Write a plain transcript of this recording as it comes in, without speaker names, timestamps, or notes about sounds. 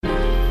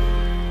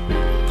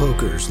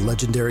Poker's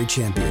legendary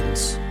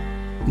champions,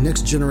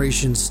 next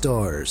generation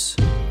stars,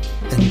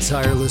 and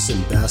tireless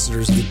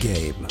ambassadors of the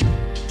game,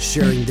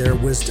 sharing their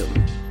wisdom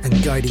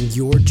and guiding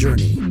your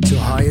journey to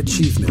high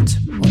achievement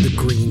on the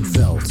green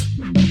felt.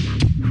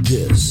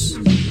 This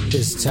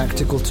is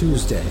Tactical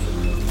Tuesday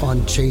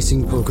on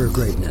Chasing Poker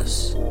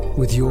Greatness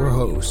with your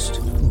host,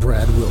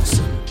 Brad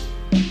Wilson.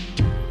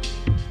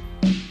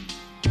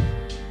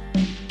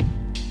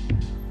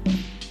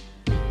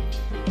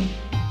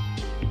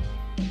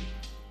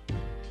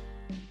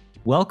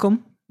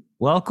 Welcome,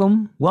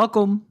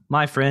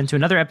 my friend, to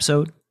another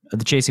episode of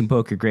the Chasing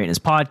Poker Greatness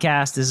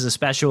podcast. This is a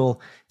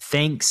special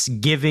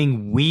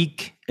Thanksgiving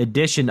week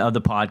edition of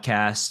the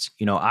podcast.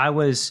 You know, I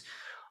was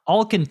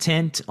all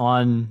content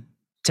on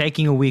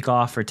taking a week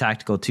off for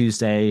Tactical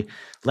Tuesday,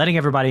 letting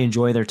everybody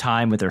enjoy their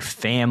time with their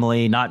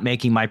family, not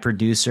making my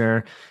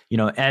producer,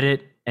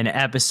 edit an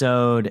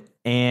episode.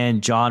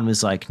 And John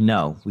was like,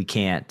 no, we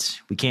can't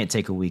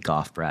take a week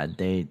off, Brad.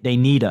 They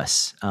need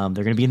us. They're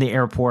going to be in the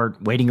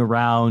airport waiting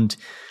around,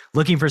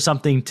 looking for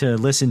something to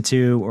listen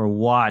to or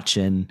watch.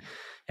 And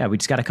yeah, we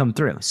just got to come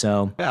through.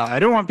 So yeah, I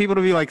don't want people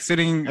to be like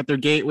sitting at their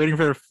gate, waiting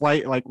for their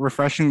flight, like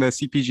refreshing the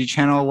CPG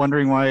channel,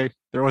 wondering why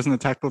there wasn't a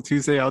Tactical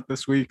Tuesday out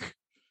this week.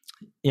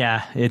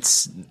 Yeah,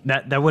 it's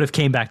that would have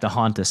came back to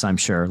haunt us, I'm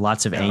sure.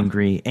 Lots of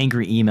angry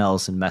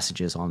emails and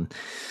messages on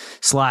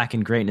Slack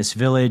and Greatness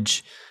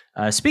Village.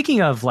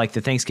 Speaking of like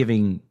the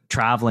Thanksgiving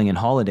traveling and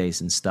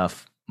holidays and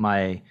stuff,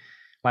 my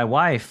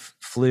wife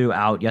flew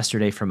out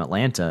yesterday from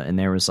Atlanta, and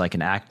there was like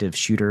an active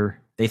shooter.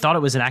 They thought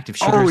it was an active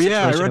shooter. Oh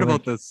yeah, I read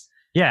about this.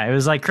 Yeah, it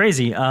was like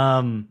crazy.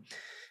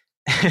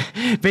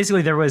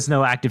 Basically, there was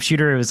no active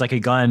shooter. It was like a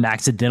gun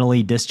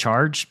accidentally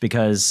discharged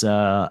because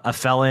a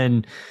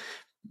felon,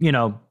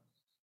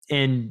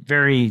 in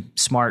very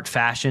smart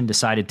fashion,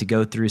 decided to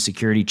go through a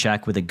security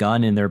check with a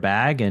gun in their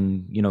bag.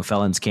 And,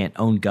 felons can't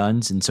own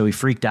guns. And so he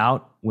freaked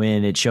out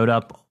when it showed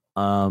up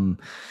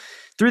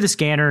through the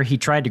scanner. He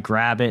tried to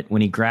grab it.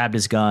 When he grabbed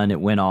his gun,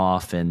 it went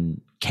off, and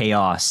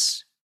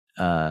chaos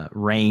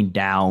rained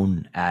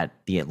down at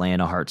the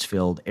Atlanta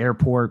Hartsfield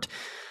airport.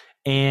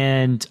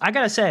 And I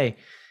got to say,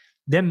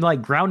 them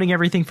like grounding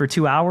everything for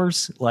 2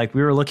 hours, like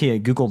we were looking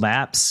at Google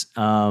Maps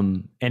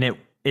and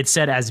it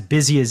said as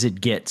busy as it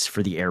gets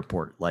for the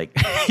airport. Like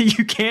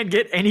you can't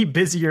get any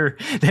busier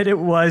than it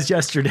was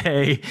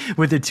yesterday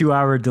with a 2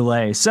 hour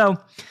delay. So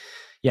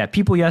yeah,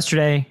 people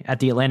yesterday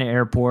at the Atlanta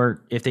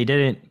airport, if they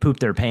didn't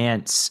poop their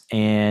pants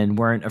and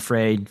weren't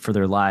afraid for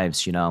their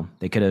lives,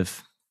 they could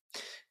have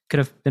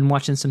been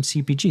watching some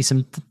CPG,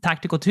 some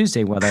Tactical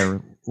Tuesday while they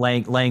were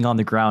laying on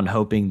the ground,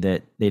 hoping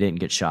that they didn't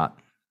get shot.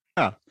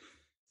 Yeah.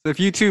 So if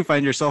you too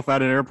find yourself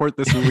at an airport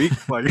this week,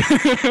 like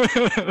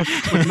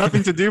with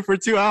nothing to do for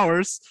 2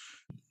 hours,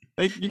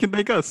 you can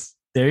thank us.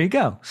 There you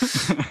go.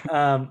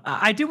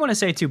 I do want to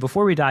say too,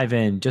 before we dive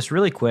in, just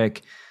really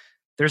quick,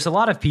 there's a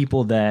lot of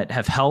people that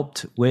have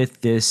helped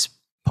with this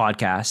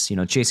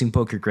podcast, Chasing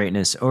Poker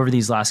Greatness over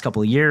these last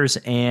couple of years.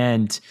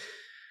 And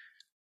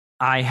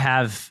I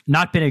have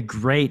not been a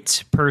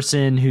great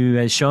person who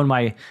has shown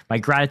my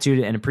gratitude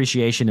and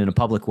appreciation in a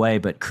public way,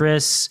 but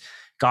Chris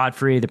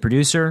Godfrey, the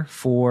producer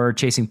for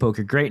Chasing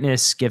Poker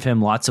Greatness, give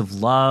him lots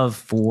of love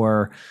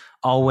for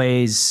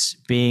always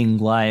being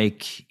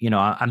like,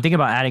 I'm thinking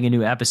about adding a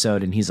new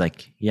episode, and he's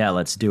like, yeah,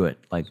 let's do it.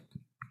 Like,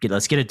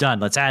 let's get it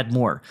done. Let's add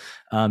more.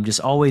 Just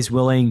always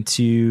willing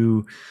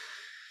to,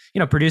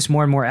 produce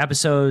more and more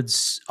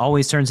episodes,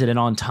 always turns it in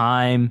on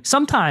time,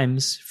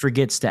 sometimes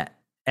forgets to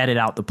edit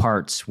out the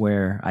parts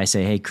where I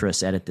say, hey,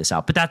 Chris, edit this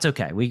out. But that's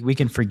okay. We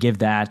can forgive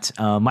that.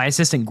 My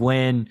assistant,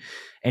 Gwen,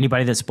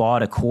 anybody that's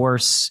bought a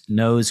course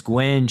knows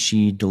Gwen.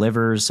 She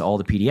delivers all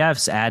the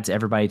PDFs, adds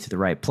everybody to the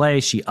right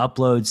place. She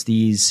uploads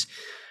these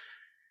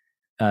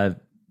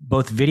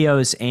both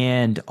videos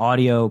and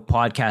audio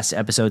podcast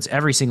episodes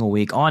every single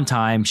week on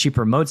time. She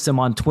promotes them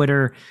on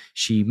Twitter.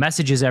 She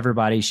messages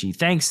everybody. She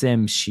thanks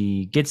them.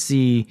 She gets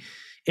the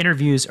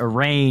interviews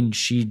arranged.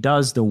 She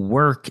does the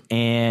work,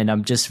 and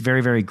I'm just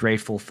very, very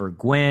grateful for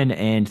Gwen,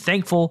 and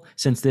thankful,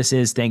 since this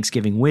is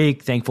Thanksgiving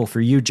week, thankful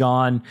for you,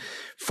 John,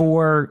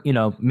 for,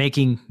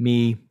 making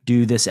me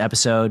do this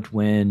episode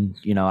when,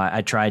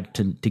 I tried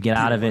to get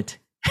out of it.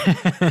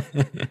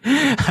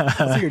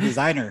 That's your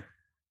designer.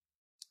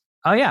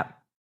 Oh yeah.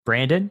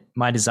 Brandon,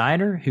 my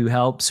designer, who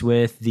helps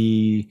with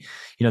the,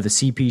 the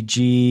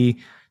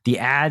CPG, the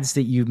ads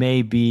that you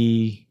may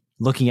be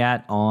looking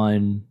at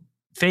on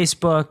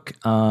Facebook,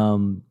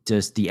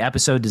 just the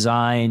episode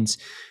designs.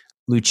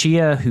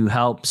 Lucia, who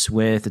helps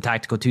with the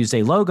Tactical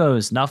Tuesday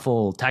logos,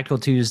 Nuffle, Tactical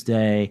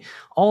Tuesday,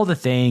 all the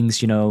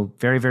things,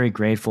 very, very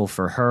grateful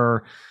for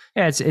her.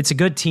 Yeah, it's a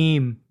good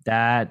team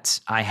that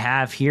I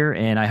have here,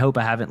 and I hope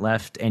I haven't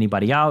left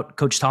anybody out.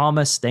 Coach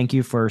Thomas, thank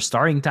you for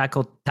starting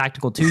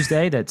Tactical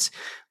Tuesday. That's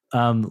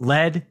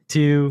led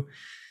to,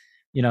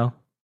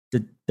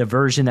 the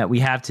version that we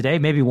have today.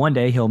 Maybe one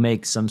day he'll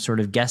make some sort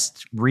of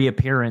guest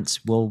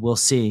reappearance. We'll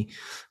see.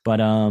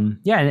 But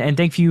and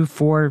thank you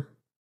for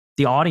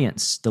the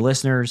audience, the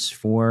listeners,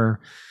 for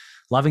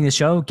loving the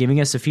show, giving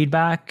us the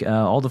feedback,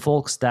 all the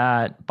folks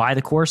that buy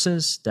the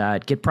courses,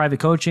 that get private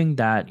coaching,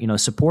 that,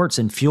 supports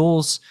and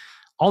fuels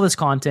all this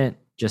content.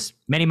 Just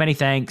many, many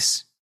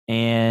thanks.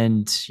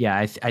 And yeah,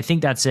 I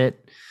think that's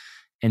it.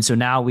 And so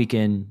now we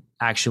can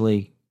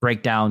actually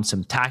break down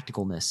some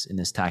tacticalness in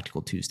this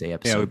Tactical Tuesday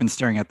episode. Yeah, we've been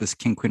staring at this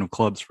King Queen of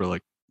Clubs for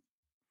like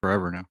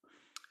forever now.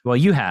 Well,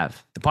 you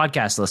have. The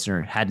podcast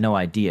listener had no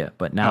idea,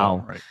 but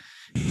now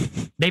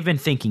they've been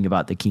thinking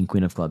about the King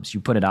Queen of Clubs.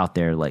 You put it out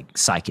there like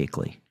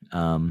psychically.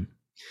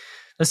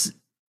 Let's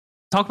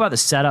talk about the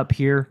setup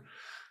here.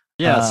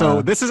 Yeah,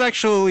 so this is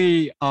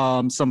actually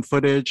some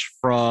footage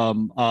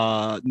from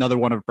another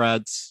one of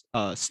Brad's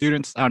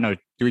students. I don't know.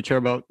 Do we care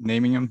about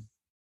naming him?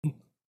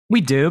 We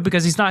do,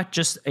 because he's not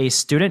just a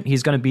student.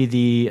 He's going to be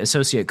the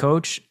associate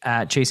coach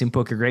at Chasing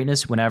Poker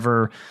Greatness.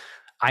 Whenever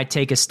I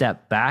take a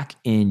step back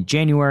in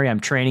January, I'm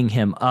training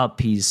him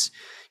up. He's,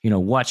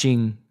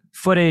 watching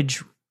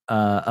footage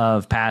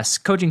of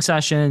past coaching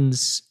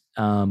sessions,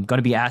 going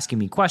to be asking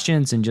me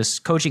questions and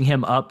just coaching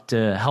him up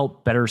to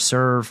help better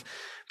serve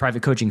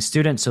private coaching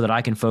students so that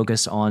I can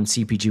focus on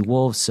CPG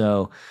Wolves.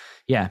 So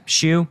yeah,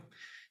 Shu,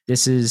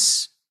 this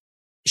is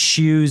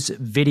Shu's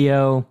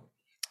video.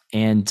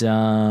 And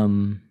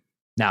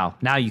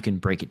now you can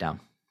break it down.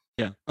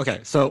 Yeah.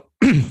 Okay. So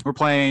we're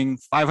playing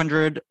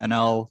 500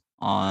 NL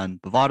on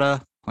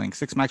Bovada, playing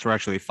 6 max. We're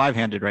actually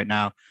 5-handed right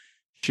now.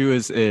 Shu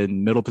is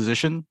in middle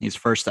position. He's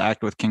first to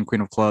act with King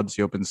Queen of Clubs.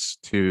 He opens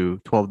to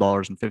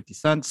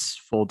 $12.50,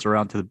 folds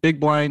around to the big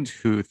blind,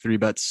 who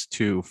 3-bets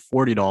to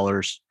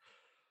 $40.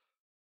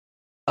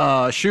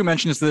 Shu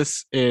mentions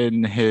this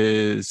in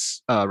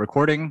his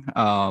recording,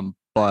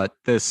 but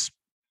this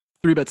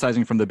 3-bet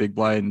sizing from the big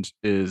blind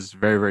is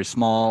very, very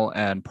small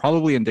and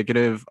probably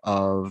indicative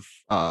of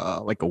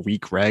like a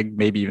weak reg,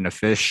 maybe even a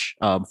fish.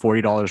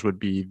 $40 would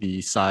be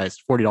the size.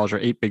 $40 or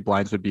 8 big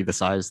blinds would be the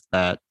size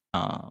that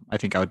I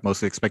think I would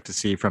mostly expect to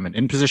see from an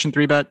in-position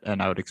 3-bet,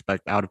 and I would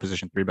expect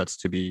out-of-position 3-bets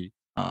to be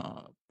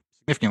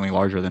significantly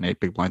larger than 8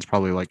 big blinds,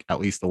 probably like at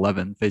least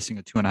 11, facing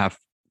a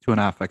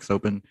 2.5x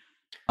open.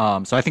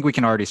 So I think we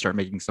can already start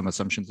making some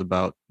assumptions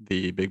about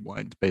the big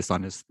blind based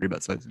on his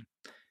 3-bet sizing.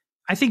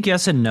 I think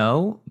yes and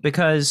no,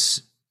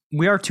 because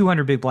we are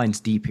 200 big blinds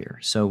deep here.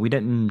 So we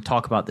didn't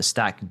talk about the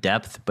stack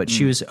depth, but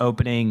Shu's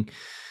opening.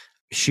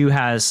 Shu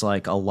has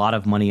like a lot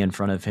of money in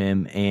front of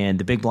him, and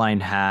the big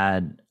blind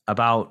had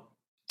about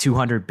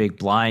 200 big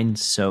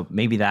blinds. So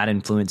maybe that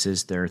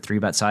influences their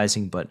 3-bet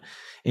sizing. But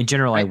in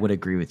general, I would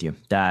agree with you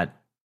that,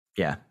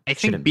 yeah. I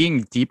think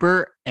being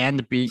deeper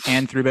and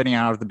 3-betting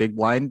out of the big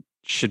blind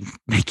should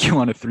make you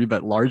want to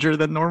 3-bet larger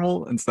than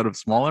normal instead of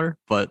smaller.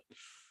 But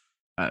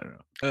I don't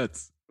know.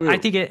 I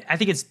think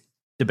it's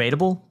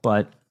debatable,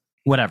 but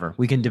whatever.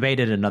 We can debate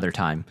it another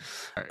time.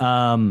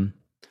 Right.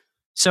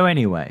 So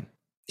anyway,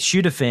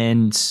 Shu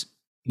defends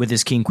with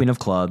his King Queen of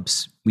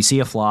Clubs. We see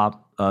a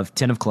flop of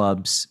 10 of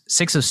clubs,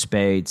 6 of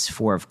spades,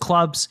 4 of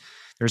clubs.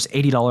 There's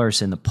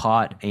 $80 in the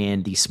pot,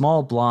 and the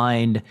small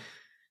blind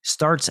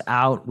starts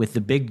out with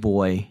the big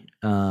boy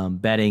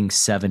betting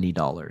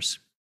 $70.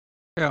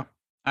 Yeah,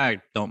 I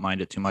don't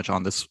mind it too much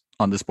on this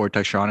board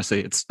texture.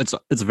 Honestly, it's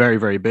very,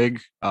 very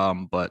big,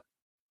 but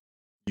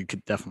you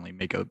could definitely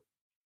make a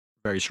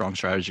very strong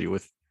strategy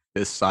with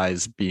this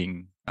size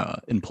being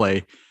in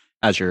play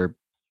as your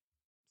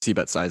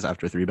c-bet size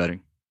after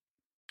 3-betting.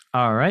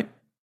 All right.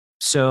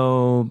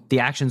 So the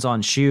action's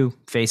on Shu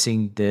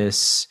facing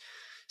this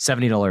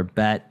 $70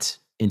 bet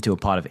into a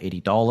pot of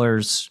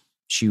 $80.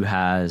 Shu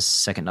has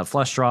second nut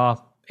flush draw.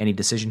 Any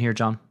decision here,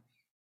 John?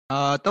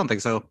 Don't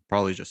think so.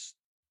 Probably just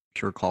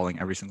pure calling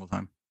every single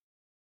time.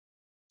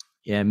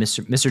 Yeah,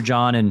 Mr.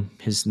 John and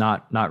his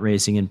not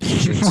raising in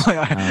positions.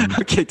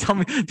 Okay, tell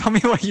me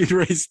why you'd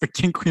raise the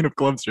King Queen of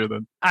Clubs here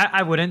then.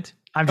 I wouldn't.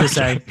 I'm just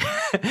saying.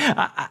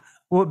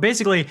 Well,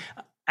 basically,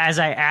 as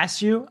I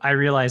asked you, I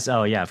realized,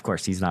 oh yeah, of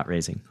course he's not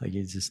raising. Like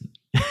it's just,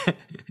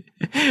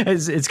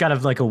 it's kind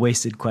of like a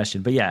wasted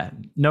question. But yeah,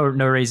 no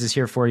raises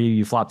here for you.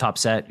 You flop top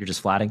set. You're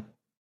just flatting.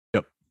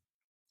 Yep.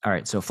 All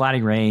right. So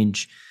flatting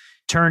range.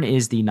 Turn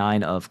is the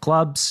 9 of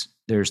clubs.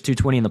 There's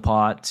 220 in the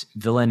pot.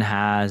 Villain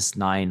has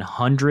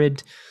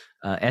 900.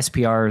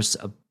 SPR's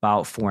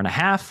about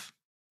 4.5.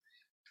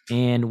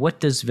 And what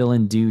does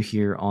Villain do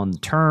here on the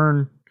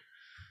turn?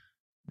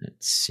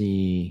 Let's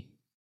see.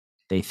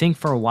 They think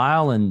for a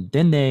while, and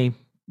then they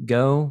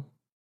go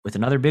with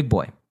another big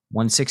boy,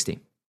 160.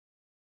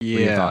 Yeah.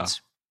 What are your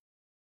thoughts?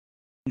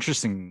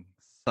 Interesting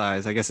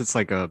size. I guess it's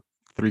like a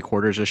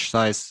 3/4-ish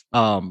size.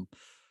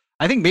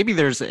 I think maybe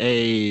there's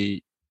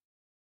a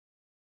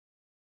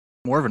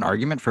more of an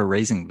argument for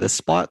raising this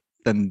spot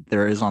than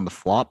there is on the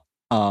flop.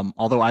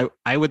 Although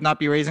I would not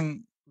be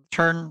raising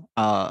turn,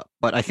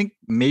 but I think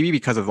maybe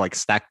because of like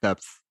stack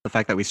depth, the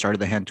fact that we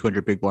started the hand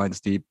 200 big blinds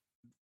deep,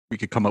 we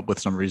could come up with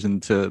some reason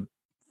to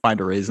find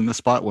a raise in this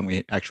spot when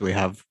we actually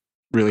have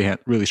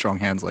really strong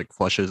hands like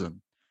flushes. And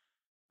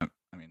I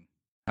mean,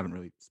 haven't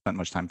really spent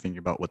much time thinking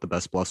about what the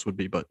best bluffs would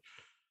be, but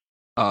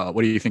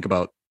what do you think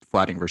about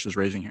flatting versus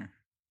raising here?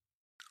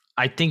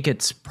 I think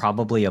it's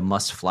probably a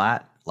must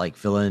flat. Like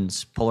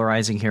Villain's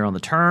polarizing here on the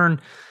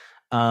turn.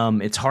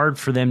 It's hard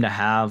for them to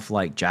have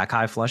like jack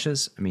high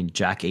flushes. I mean,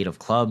 jack 8 of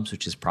clubs,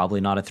 which is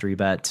probably not a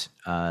 3-bet.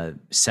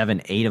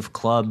 7-8 of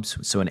clubs,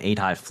 so an 8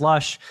 high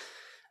flush.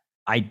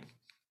 I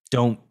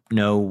don't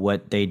know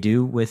what they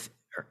do with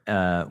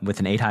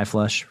an 8 high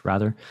flush.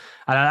 Rather,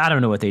 I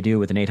don't know what they do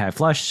with an 8 high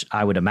flush.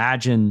 I would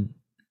imagine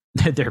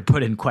that they're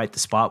put in quite the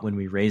spot when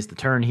we raise the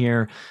turn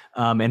here.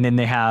 And then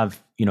they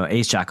have,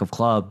 ace jack of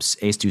clubs,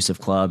 ace deuce of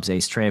clubs,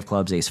 ace tray of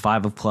clubs, ace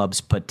 5 of clubs,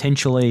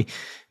 potentially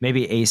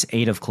maybe ace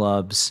 8 of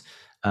clubs,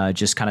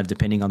 just kind of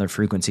depending on their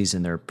frequencies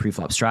and their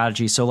preflop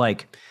strategy. So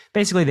like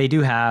basically they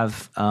do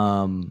have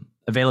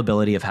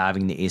availability of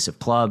having the ace of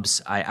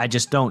clubs. I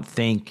just don't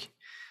think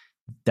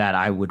that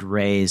I would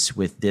raise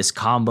with this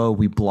combo.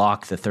 We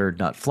block the third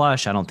nut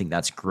flush. I don't think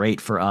that's great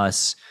for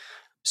us.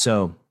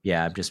 So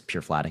yeah, I'm just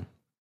pure flatting.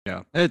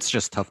 Yeah, it's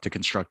just tough to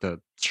construct a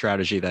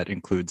strategy that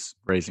includes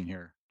raising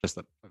here. Just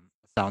a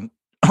sound,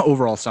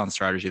 overall sound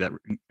strategy that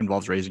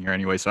involves raising here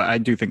anyway. So I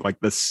do think like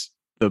the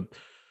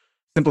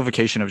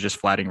simplification of just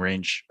flatting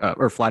range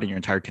or flatting your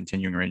entire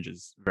continuing range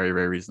is very,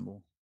 very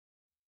reasonable.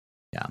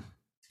 Yeah.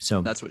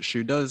 So that's what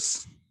Shu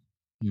does.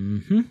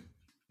 Mm-hmm.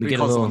 We get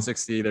a little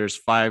 160. There's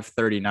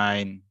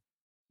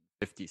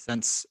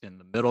 539.50 in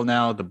the middle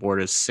now. The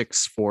board is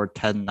 6, 4,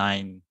 10,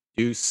 9.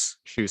 Deuce.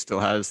 Shu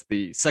still has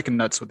the second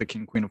nuts with the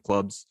king, queen of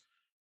clubs,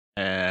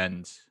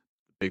 and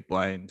the big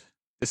blind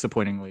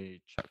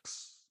disappointingly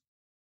checks.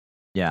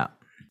 Yeah,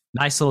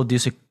 nice little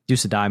deuce of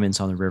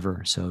diamonds on the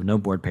river. So no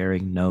board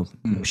pairing, no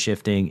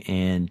shifting,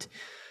 and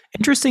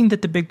interesting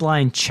that the big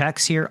blind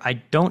checks here. I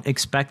don't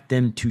expect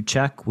them to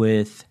check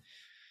with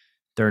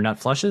their nut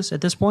flushes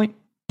at this point.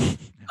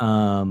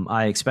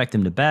 I expect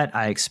them to bet.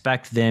 I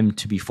expect them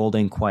to be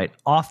folding quite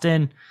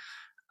often.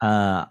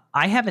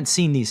 I haven't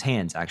seen these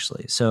hands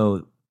actually.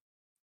 So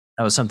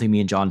that was something me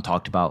and John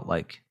talked about.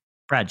 Like,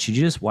 Brad, should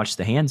you just watch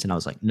the hands? And I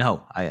was like,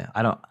 no, I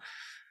don't.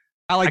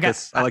 I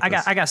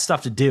got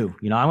stuff to do.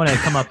 I want to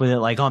come up with it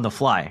like on the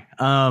fly.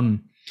 I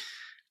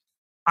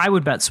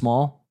would bet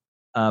small,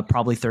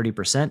 probably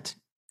 30%.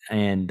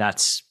 And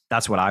that's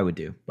what I would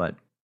do. But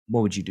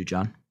what would you do,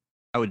 John?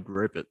 I would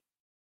rip it.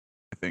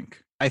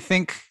 I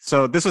think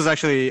so. This was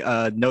actually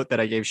a note that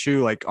I gave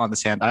Shu like on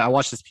this hand. I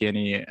watched this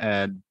peony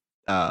and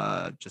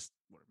just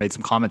made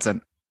some comments,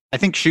 and I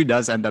think Shu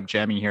does end up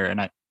jamming here,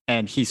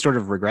 and he sort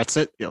of regrets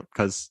it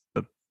because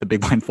the big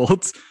blind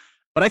folds.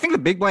 But I think the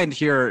big blind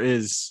here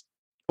is,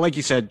 like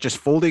you said, just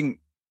folding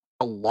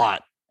a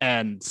lot,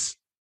 and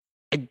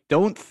I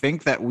don't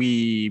think that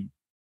we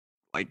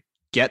like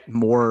get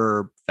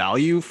more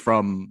value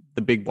from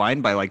the big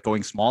blind by like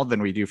going small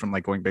than we do from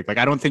like going big. Like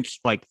I don't think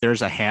like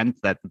there's a hand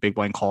that the big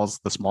blind calls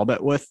the small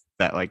bet with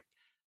that like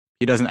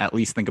he doesn't at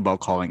least think about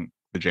calling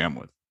the jam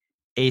with.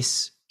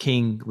 Ace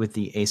king with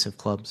the ace of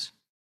clubs.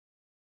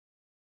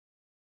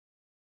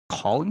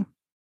 Calling?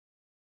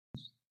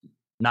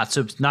 Not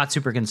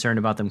super concerned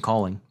about them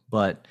calling,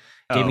 but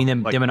giving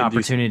them an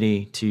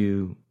opportunity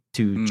to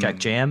check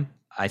jam,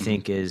 I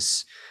think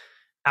is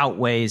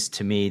outweighs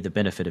to me the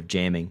benefit of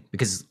jamming,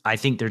 because I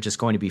think they're just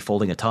going to be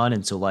folding a ton.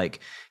 And so like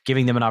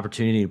giving them an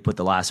opportunity to put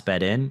the last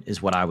bet in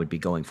is what I would be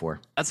going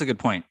for. That's a good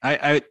point.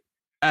 I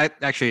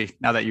actually,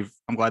 now that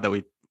I'm glad that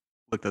we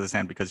looked at this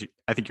hand, because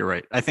I think you're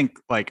right. I think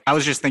like, I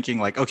was just thinking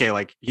like, okay,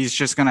 like he's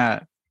just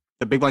the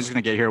big blind's going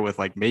to get here with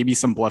like maybe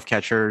some bluff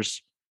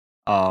catchers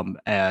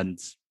and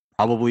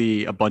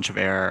probably a bunch of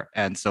air.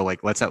 And so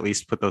like, let's at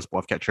least put those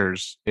bluff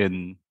catchers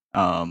in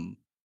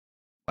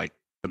like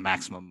the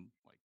maximum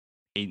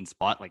pain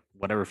spot, like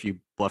whatever few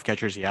bluff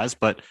catchers he has.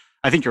 But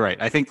I think you're right.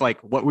 I think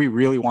like what we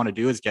really want to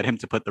do is get him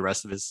to put the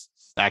rest of his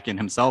stack in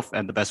himself.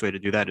 And the best way to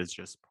do that is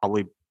just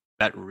probably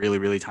bet really,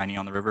 really tiny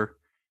on the river.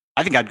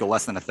 I think I'd go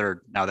less than a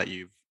third now that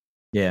you've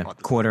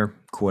quarter,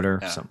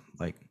 something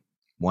like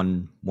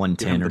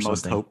 110 or something.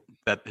 Most hope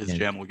that his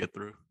jam will get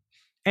through.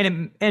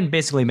 And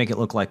basically make it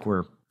look like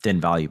we're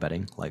thin value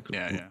betting,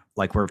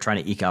 like we're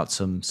trying to eke out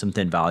some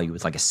thin value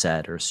with like a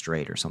set or a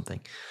straight or something.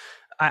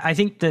 I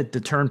think that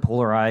the turn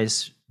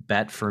polarize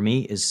bet for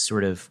me is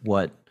sort of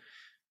what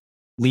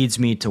leads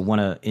me to want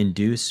to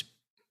induce,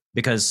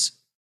 because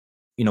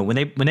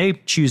when they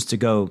choose to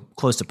go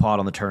close to pot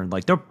on the turn,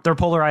 like they're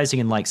polarizing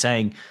and like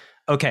saying,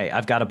 okay,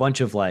 I've got a bunch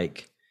of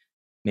like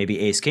maybe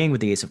ace king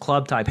with the ace of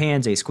club type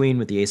hands, ace queen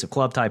with the ace of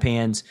club type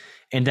hands,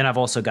 and then I've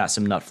also got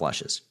some nut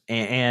flushes,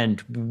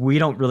 and we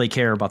don't really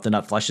care about the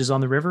nut flushes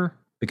on the river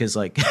because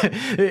like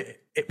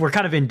we're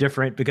kind of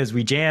indifferent, because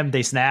we jam,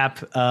 they snap,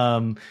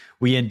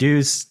 we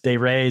induce, they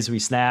raise, we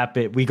snap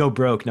it, we go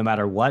broke no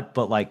matter what.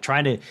 But like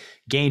trying to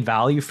gain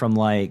value from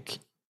like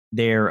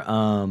their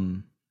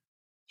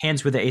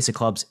hands with the ace of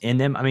clubs in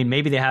them. I mean,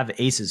 maybe they have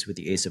aces with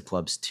the ace of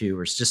clubs too,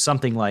 or it's just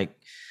something like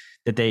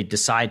that they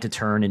decide to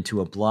turn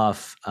into a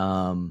bluff.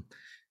 Who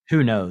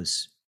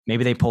knows?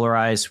 Maybe they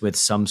polarize with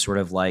some sort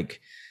of like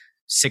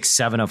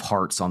 6-7 of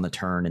hearts on the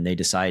turn, and they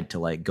decide to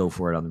like go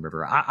for it on the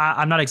river.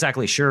 I'm not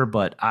exactly sure,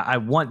 but I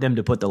want them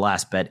to put the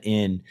last bet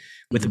in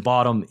with the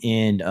bottom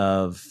end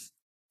of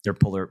their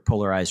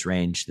polarized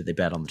range that they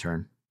bet on the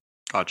turn.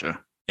 Gotcha.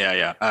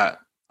 Yeah.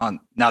 On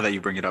now that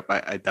you bring it up,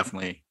 I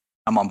definitely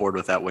I'm on board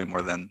with that way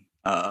more than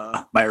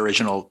my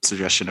original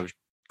suggestion of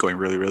going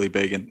really, really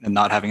big and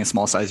not having a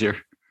small size here.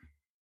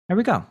 There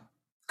we go.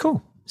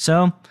 Cool.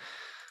 So,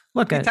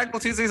 look, Tactical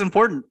Tuesday is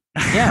important.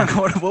 Yeah.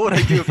 What would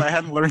I do if I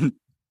hadn't learned?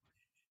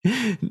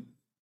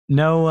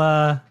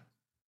 No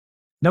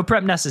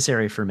prep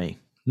necessary for me.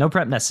 No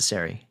prep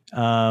necessary.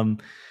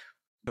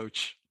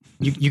 Coach.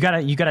 You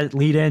gotta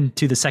lead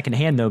into the second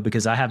hand though,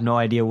 because I have no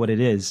idea what it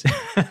is.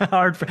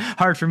 hard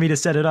for me to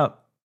set it up.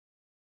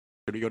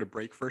 Should we go to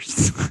break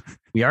first?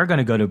 We are going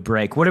to go to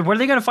break. What are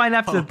they going to find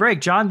after the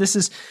break, John? This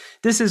is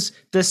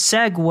the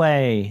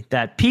segue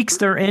that piques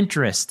their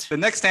interest. The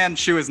next hand,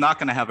 Shu is not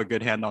going to have a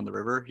good hand on the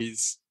river.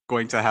 He's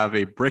going to have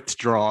a bricked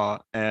draw,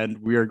 and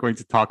we are going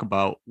to talk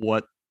about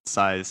what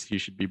size he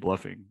should be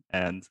bluffing.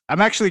 And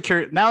I'm actually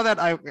curious, now that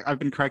I've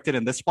been corrected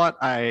in this spot,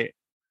 I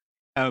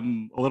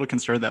am a little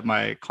concerned that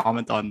my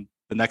comment on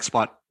the next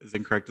spot is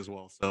incorrect as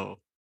well. So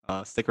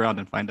stick around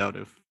and find out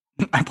if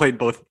I played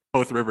both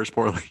rivers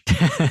poorly.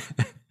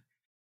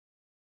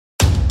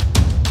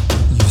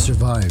 You've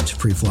survived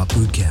pre-flop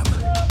boot camp.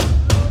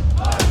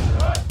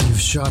 You've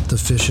shot the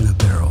fish in a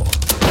barrel.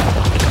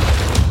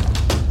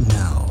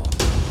 Now,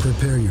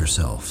 prepare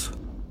yourself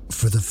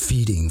for the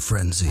feeding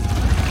frenzy.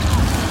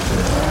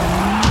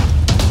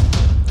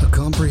 A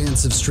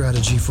comprehensive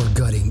strategy for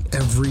gutting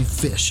every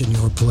fish in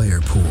your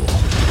player pool.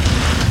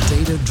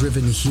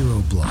 Data-driven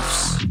hero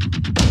bluffs,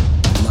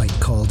 light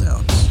call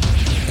downs,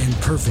 and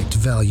perfect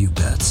value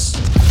bets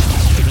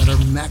that are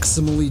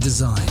maximally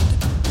designed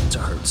to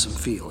hurt some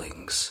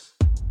feelings.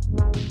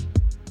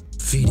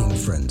 Feeding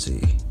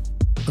Frenzy.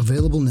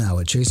 Available now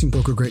at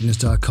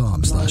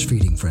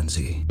chasingpokergreatness.com/feeding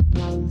frenzy.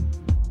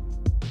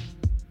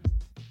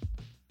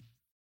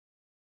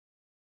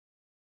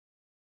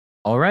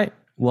 All right.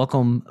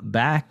 Welcome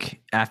back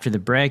after the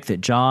break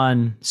that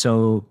John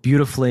so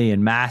beautifully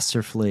and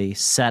masterfully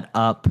set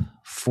up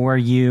for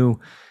you.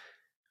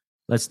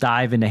 Let's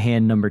dive into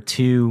hand number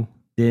 2.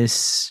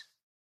 This,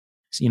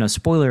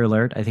 spoiler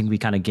alert, I think we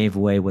kind of gave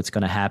away what's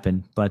going to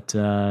happen. But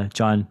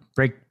John,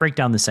 break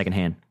down the second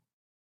hand.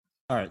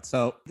 All right,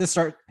 so this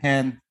start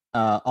hand,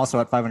 also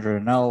at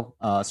 500 NL,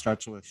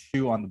 starts with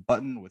Shu on the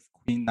button with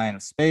Queen 9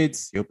 of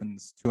Spades. He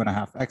opens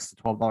 2.5x to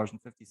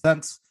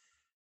 $12.50.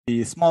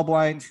 The small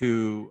blind,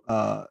 who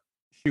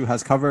Shu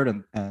has covered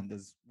and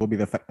will be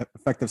the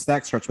effective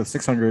stack, starts with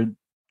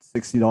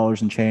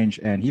 $660 and change,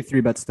 and he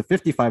 3-bets to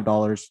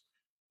 $55.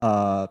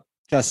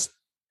 Just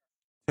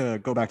to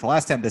go back to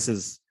last time, this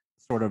is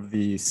sort of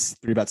the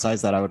 3-bet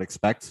size that I would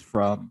expect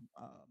from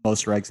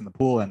most regs in the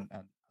pool, and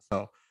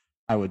so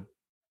I would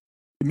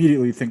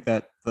immediately think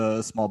that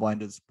the small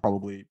blind is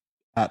probably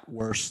at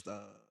worst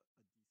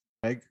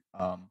reg,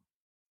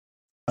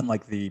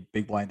 unlike the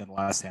big blind in the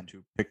last hand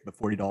who picked the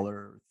 $40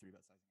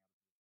 3-bet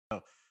size.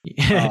 So,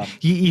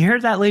 you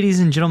heard that, ladies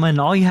and gentlemen.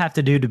 All you have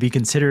to do to be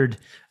considered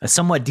a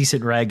somewhat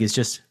decent reg is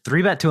just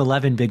 3-bet to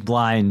 11 big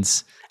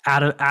blinds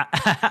out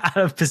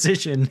of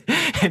position,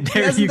 and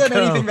there you go. He hasn't done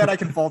anything that I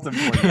can fault him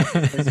for.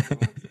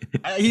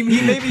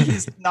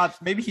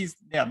 Maybe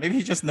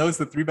he just knows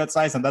the 3-bet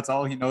size and that's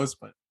all he knows.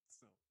 But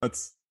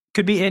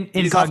could be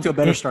he's off to a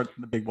better start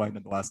than the big blind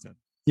in the last hand.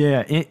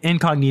 Yeah,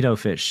 incognito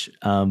fish,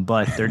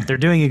 but they're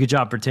doing a good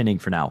job pretending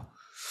for now.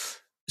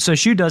 So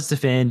Shu does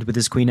defend with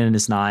his queen and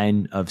his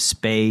 9 of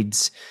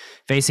spades,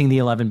 facing the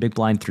 11 big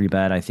blind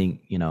 3-bet. I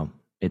think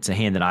it's a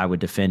hand that I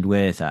would defend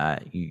with.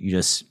 You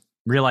just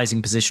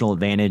realizing positional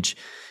advantage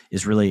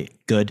is really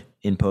good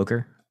in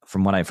poker.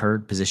 From what I've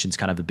heard, position's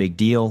kind of a big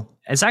deal.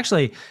 It's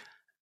actually,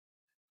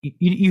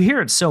 you hear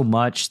it so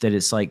much that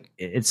it's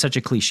such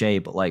a cliche,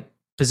 but like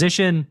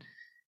position,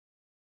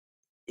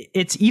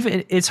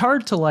 it's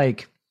hard to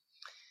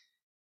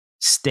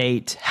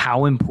state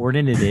how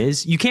important it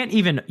is. You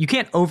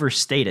can't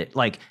overstate it.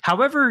 Like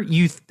however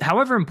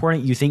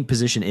important you think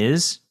position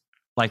is,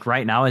 like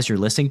right now as you're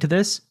listening to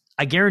this,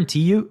 I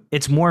guarantee you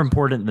it's more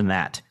important than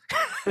that.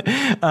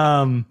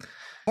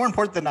 More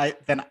important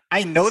than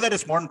I know that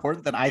it's more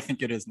important than I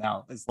think it is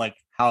now. Is like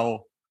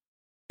how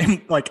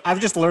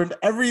I've just learned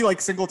every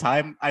single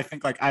time I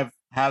think I've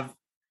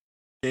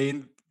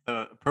gained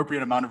the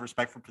appropriate amount of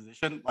respect for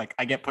position.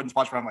 I get put in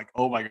spots where I'm like,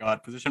 oh my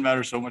god, position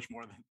matters so much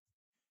more than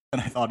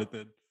I thought it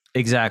did.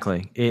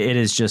 Exactly. It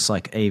is just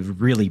a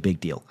really big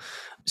deal.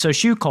 So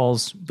Shu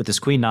calls with his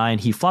queen 9.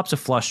 He flops a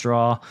flush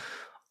draw.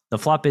 The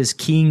flop is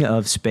king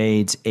of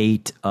spades,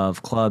 8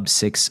 of clubs,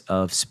 6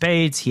 of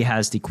spades. He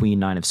has the queen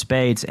 9 of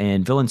spades,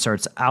 and villain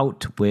starts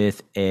out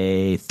with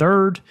a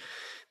third,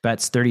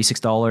 bets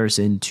 $36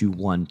 into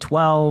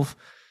 112.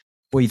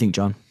 What do you think,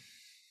 John?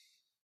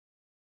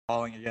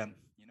 Calling again.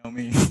 You know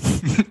me.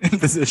 In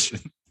position.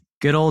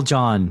 Good old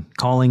John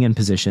calling in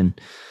position.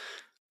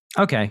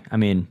 Okay,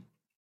 I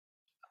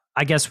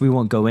guess we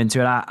won't go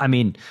into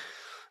it.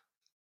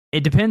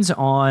 It depends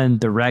on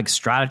the reg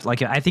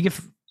strategy. I think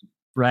if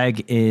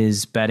reg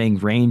is betting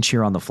range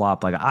here on the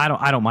flop,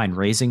 I don't mind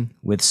raising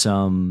with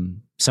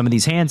some of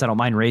these hands. I don't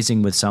mind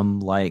raising with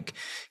some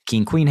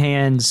king queen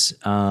hands.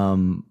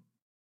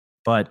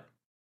 But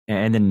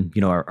And then,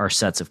 our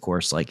sets, of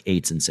course, like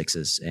 8s and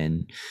 6s,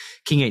 and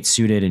king 8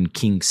 suited and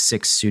king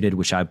 6 suited,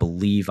 which I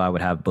believe I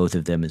would have both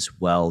of them as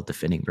well,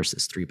 defending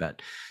versus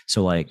 3-bet.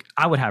 So like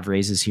I would have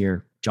raises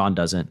here. John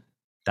doesn't.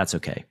 That's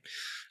okay.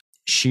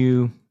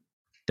 Shu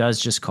does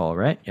just call,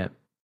 right? Yep.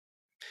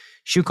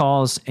 Shu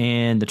calls,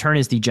 and the turn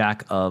is the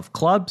jack of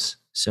clubs.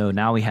 So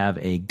now we have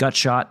a gut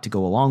shot to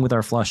go along with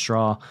our flush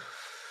draw.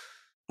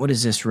 What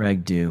does this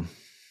reg do?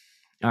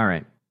 All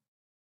right.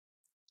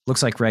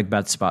 Looks like reg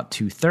bets about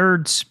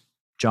 2/3.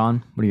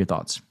 John, what are your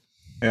thoughts?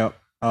 Yeah.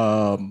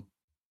 I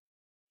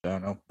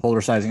don't know.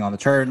 Polarizing on the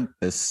turn.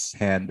 This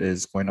hand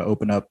is going to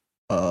open up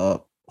a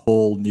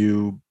whole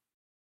new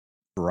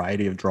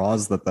variety of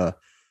draws that the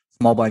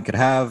small blind could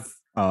have.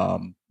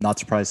 Not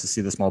surprised to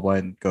see the small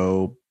blind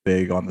go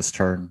big on this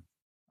turn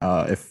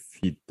if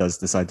he does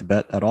decide to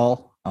bet at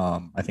all.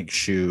 I think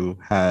Shu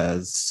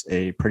has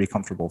a pretty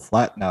comfortable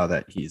flat now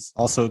that he's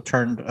also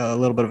turned a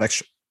little bit of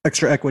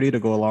extra equity to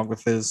go along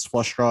with his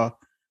flush draw.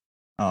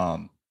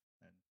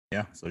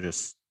 Yeah, so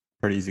just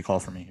pretty easy call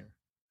for me here.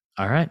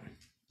 All right,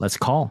 let's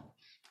call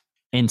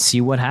and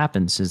see what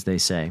happens, as they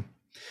say.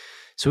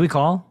 So we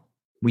call,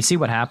 we see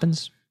what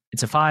happens.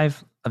 It's a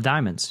 5 of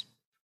diamonds.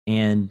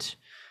 And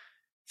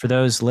for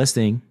those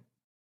listening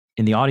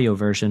in the audio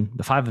version,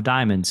 the 5 of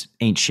diamonds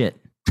ain't shit.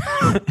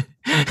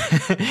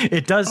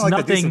 It does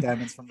nothing.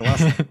 Diamonds from the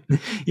last one.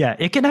 Yeah,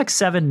 it connects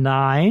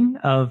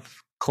 7-9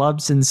 of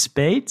clubs and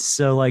spades,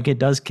 so like it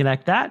does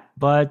connect that,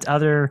 but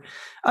other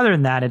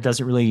than that, it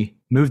doesn't really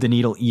move the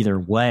needle either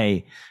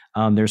way.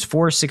 There's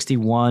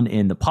 461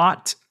 in the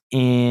pot,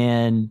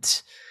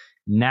 and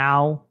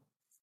now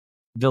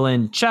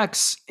villain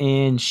checks,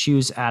 and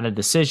Shu's at a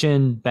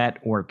decision, bet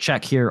or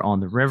check here on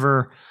the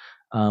river.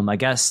 I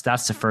guess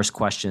that's the first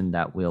question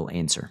that we'll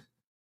answer.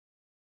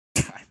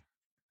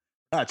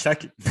 Not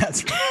checking.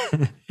 That's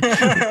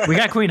right. We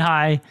got queen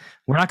high.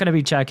 We're not going to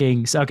be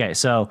checking. Okay,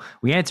 so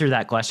we answered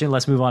that question.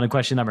 Let's move on to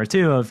question number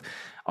 2 of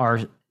our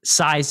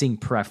sizing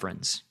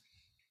preference.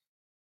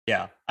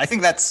 Yeah, I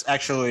think that's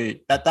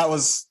actually that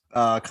was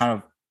kind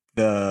of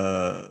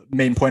the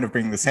main point of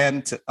bringing this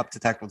hand up to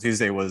Tactical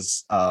Tuesday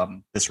was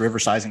this river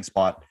sizing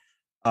spot.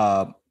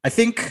 I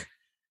think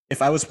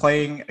if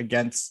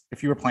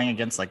you were playing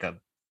against like a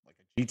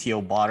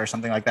GTO bot or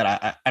something like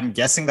that, I'm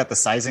guessing that the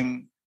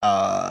sizing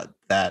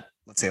that,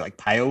 let's say, like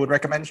Pio would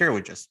recommend here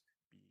would just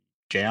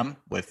jam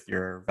with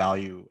your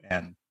value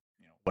and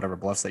whatever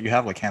bluffs that you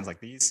have, like hands like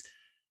these.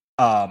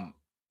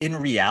 In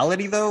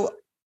reality, though,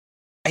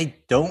 I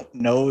don't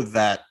know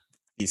that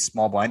the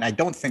small blind. I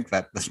don't think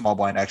that the small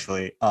blind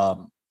actually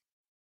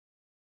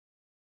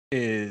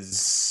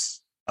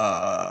is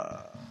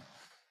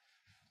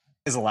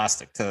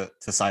elastic to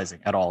sizing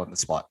at all in the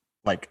spot.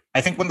 Like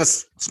I think when the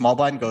small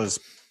blind goes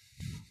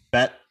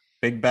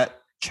big bet,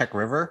 check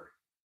river,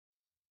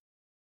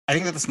 I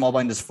think that the small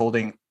blind is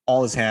folding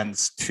all his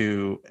hands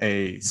to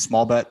a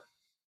small bet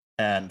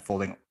and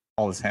folding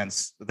all his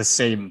hands, the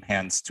same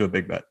hands, to a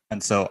big bet.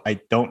 And so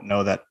I don't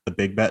know that the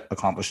big bet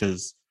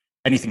accomplishes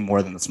anything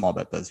more than the small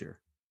bet does here.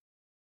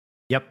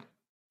 Yep.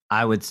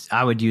 I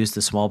would use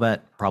the small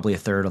bet, probably a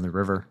 1/3 on the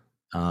river,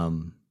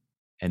 and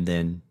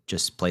then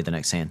just play the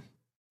next hand.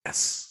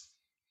 Yes.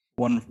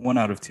 One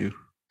out of 2.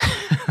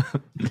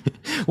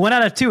 1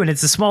 out of 2, and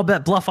it's a small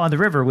bet bluff on the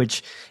river,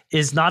 which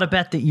is not a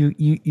bet that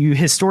you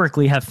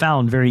historically have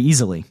found very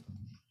easily.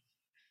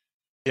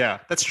 Yeah,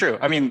 that's true.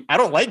 I mean, I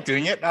don't like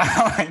doing it.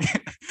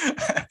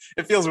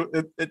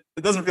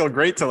 It doesn't feel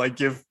great to like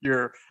give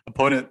your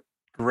opponent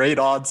great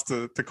odds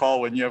to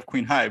call when you have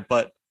queen high,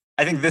 but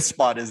I think this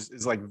spot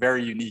is like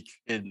very unique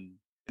in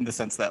the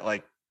sense that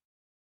like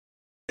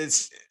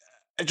it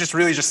just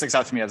really just sticks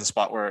out to me as a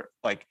spot where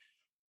like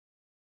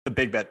the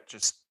big bet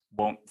just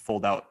won't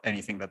fold out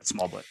anything that the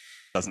small bet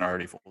doesn't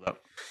already fold out.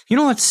 You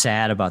know what's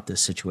sad about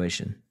this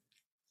situation?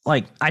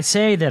 Like I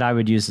say that I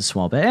would use the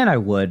small bet, and I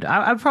would.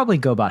 I'd probably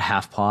go about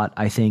half pot.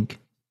 I think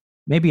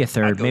maybe a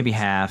 1/3, maybe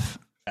half.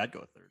 I'd go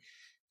a 1/3.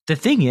 The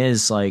thing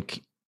is,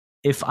 like,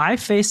 if I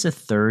face a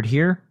 1/3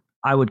 here,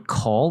 I would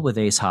call with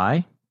ace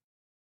high,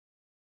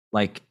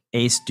 like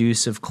ace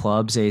deuce of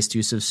clubs, ace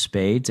deuce of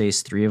spades,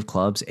 ace 3 of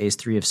clubs, ace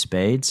 3 of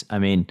spades. I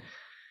mean,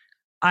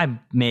 I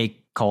may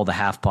call the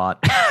half pot.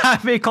 I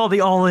may call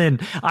the all in.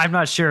 I'm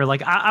not sure.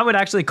 Like I would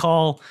actually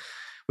call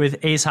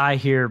with ace high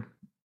here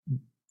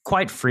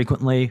quite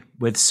frequently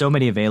with so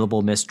many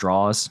available missed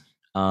draws.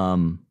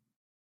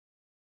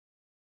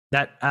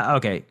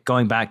 Okay,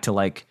 going back to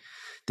like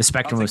the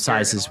spectrum of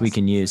sizes we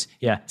can use.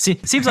 Yeah,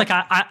 seems like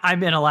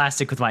I'm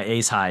inelastic with my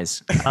ace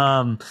highs.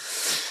 I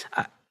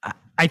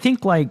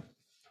think like,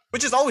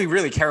 which is all we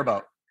really care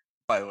about,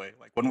 by the way.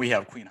 Like when we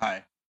have queen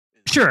high.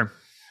 Sure.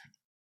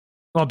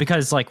 Well,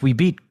 because like we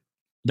beat,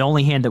 the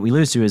only hand that we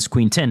lose to is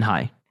queen 10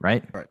 high,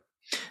 right? Right.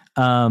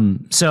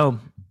 So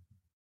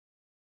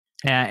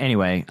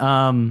anyway,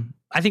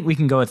 I think we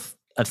can go with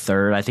a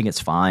 1/3. I think it's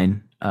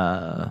fine.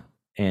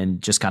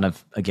 And just kind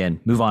of,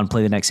 again, move on,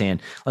 play the next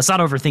hand. Let's not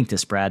overthink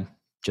this, Brad.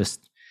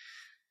 Just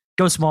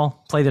go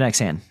small, play the next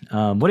hand.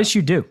 What does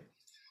Shu do?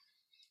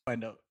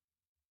 Find out.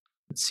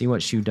 Let's see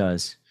what Shu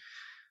does.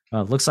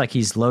 Well, it looks like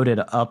he's loaded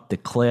up the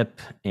clip,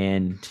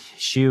 and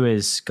Shu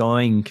is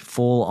going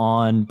full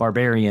on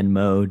barbarian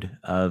mode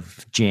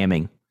of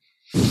jamming.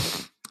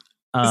 This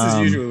is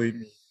usually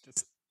me.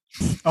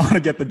 I want to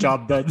get the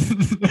job done.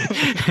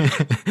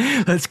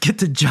 Let's get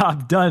the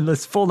job done.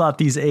 Let's fold out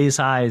these ace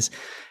highs.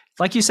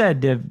 Like you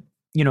said,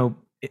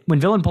 when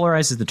villain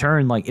polarizes the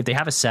turn, like if they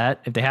have a set,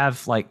 if they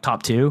have like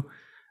top two,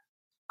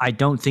 I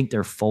don't think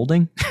they're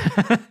folding to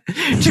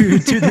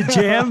the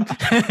jam.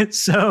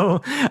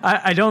 So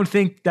I don't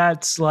think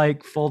that's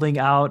like folding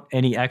out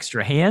any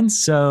extra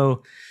hands.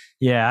 So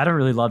yeah, I don't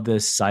really love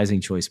this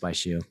sizing choice by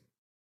Shu.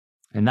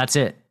 And that's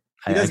it.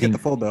 He does get the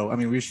fold though. I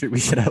mean, we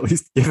should at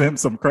least give him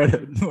some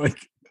credit.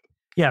 Like,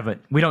 yeah, but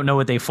we don't know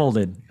what they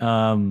folded.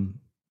 Probably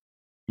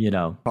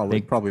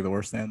the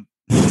worst hand.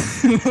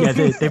 Yeah,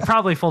 they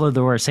probably folded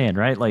the worst hand,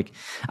 right? Like,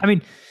 I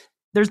mean,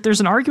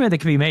 there's an argument that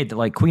can be made that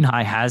like Queen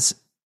High has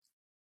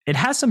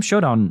some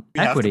showdown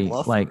equity.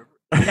 Like,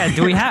 yeah,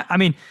 do we have? I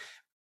mean,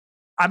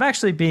 I'm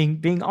actually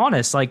being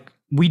honest. Like,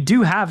 we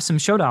do have some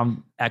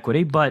showdown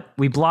equity, but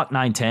we block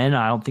 9-10.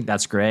 I don't think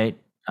that's great.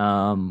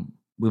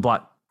 We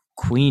block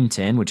Queen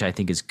 10, which I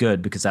think is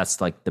good because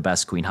that's like the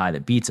best Queen High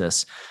that beats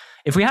us.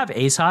 If we have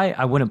Ace High,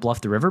 I wouldn't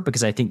bluff the river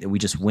because I think that we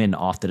just win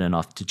often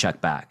enough to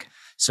check back.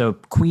 So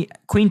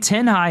Queen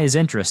 10 High is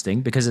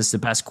interesting because it's the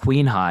best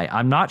Queen High.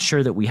 I'm not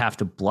sure that we have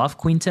to bluff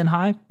Queen 10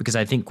 High because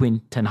I think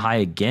Queen 10 High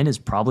again is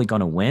probably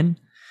going to win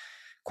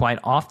quite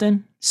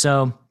often.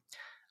 So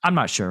I'm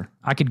not sure.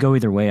 I could go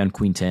either way on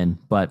Queen 10,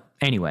 but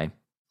anyway.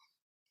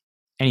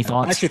 Any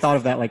thoughts? I actually thought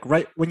of that like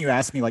right when you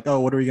asked me like,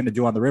 oh, what are we going to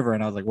do on the river?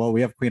 And I was like, well,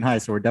 we have Queen High,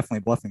 so we're definitely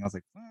bluffing. I was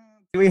like,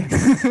 do we?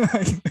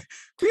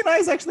 Queen High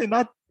is actually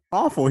not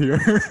awful here.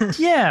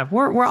 Yeah,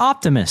 we're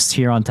optimists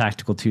here on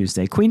Tactical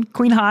Tuesday. Queen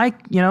High,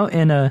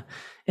 in a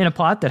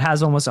pot that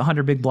has almost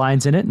 100 big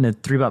blinds in it, and a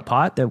 3-bet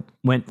pot that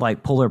went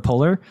like polar.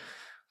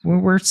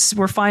 We're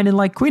finding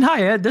like Queen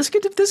High. This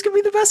could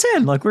be the best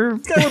hand. Like we're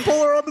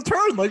polar on the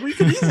turn. Like we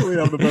could easily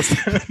have the best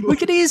hand. We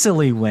could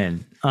easily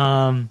win.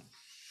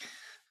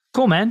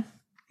 Cool, man.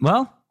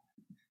 Well,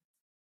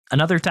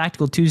 another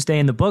Tactical Tuesday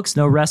in the books.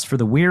 No rest for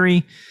the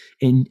weary.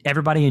 And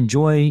everybody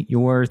enjoy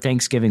your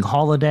Thanksgiving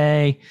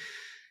holiday.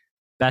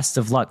 Best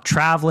of luck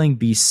traveling.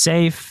 Be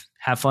safe.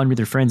 Have fun with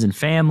your friends and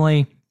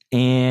family.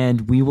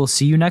 And we will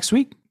see you next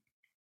week. See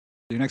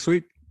you next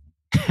week.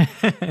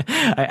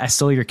 I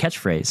stole your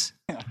catchphrase.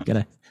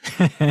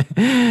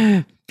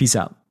 Peace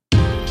out.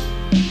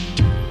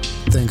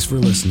 Thanks for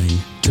listening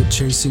to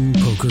Chasing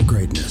Poker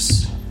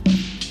Greatness.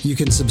 You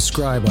can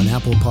subscribe on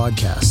Apple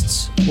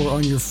Podcasts or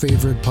on your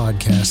favorite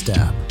podcast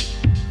app.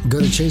 Go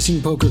to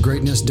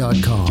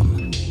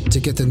chasingpokergreatness.com to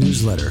get the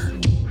newsletter.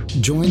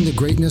 Join the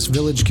Greatness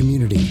Village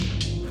community.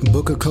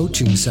 Book a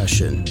coaching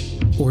session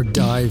or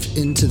dive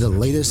into the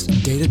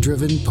latest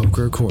data-driven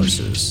poker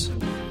courses.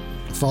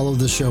 Follow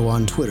the show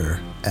on Twitter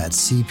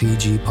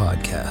 @CPG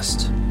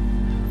Podcast.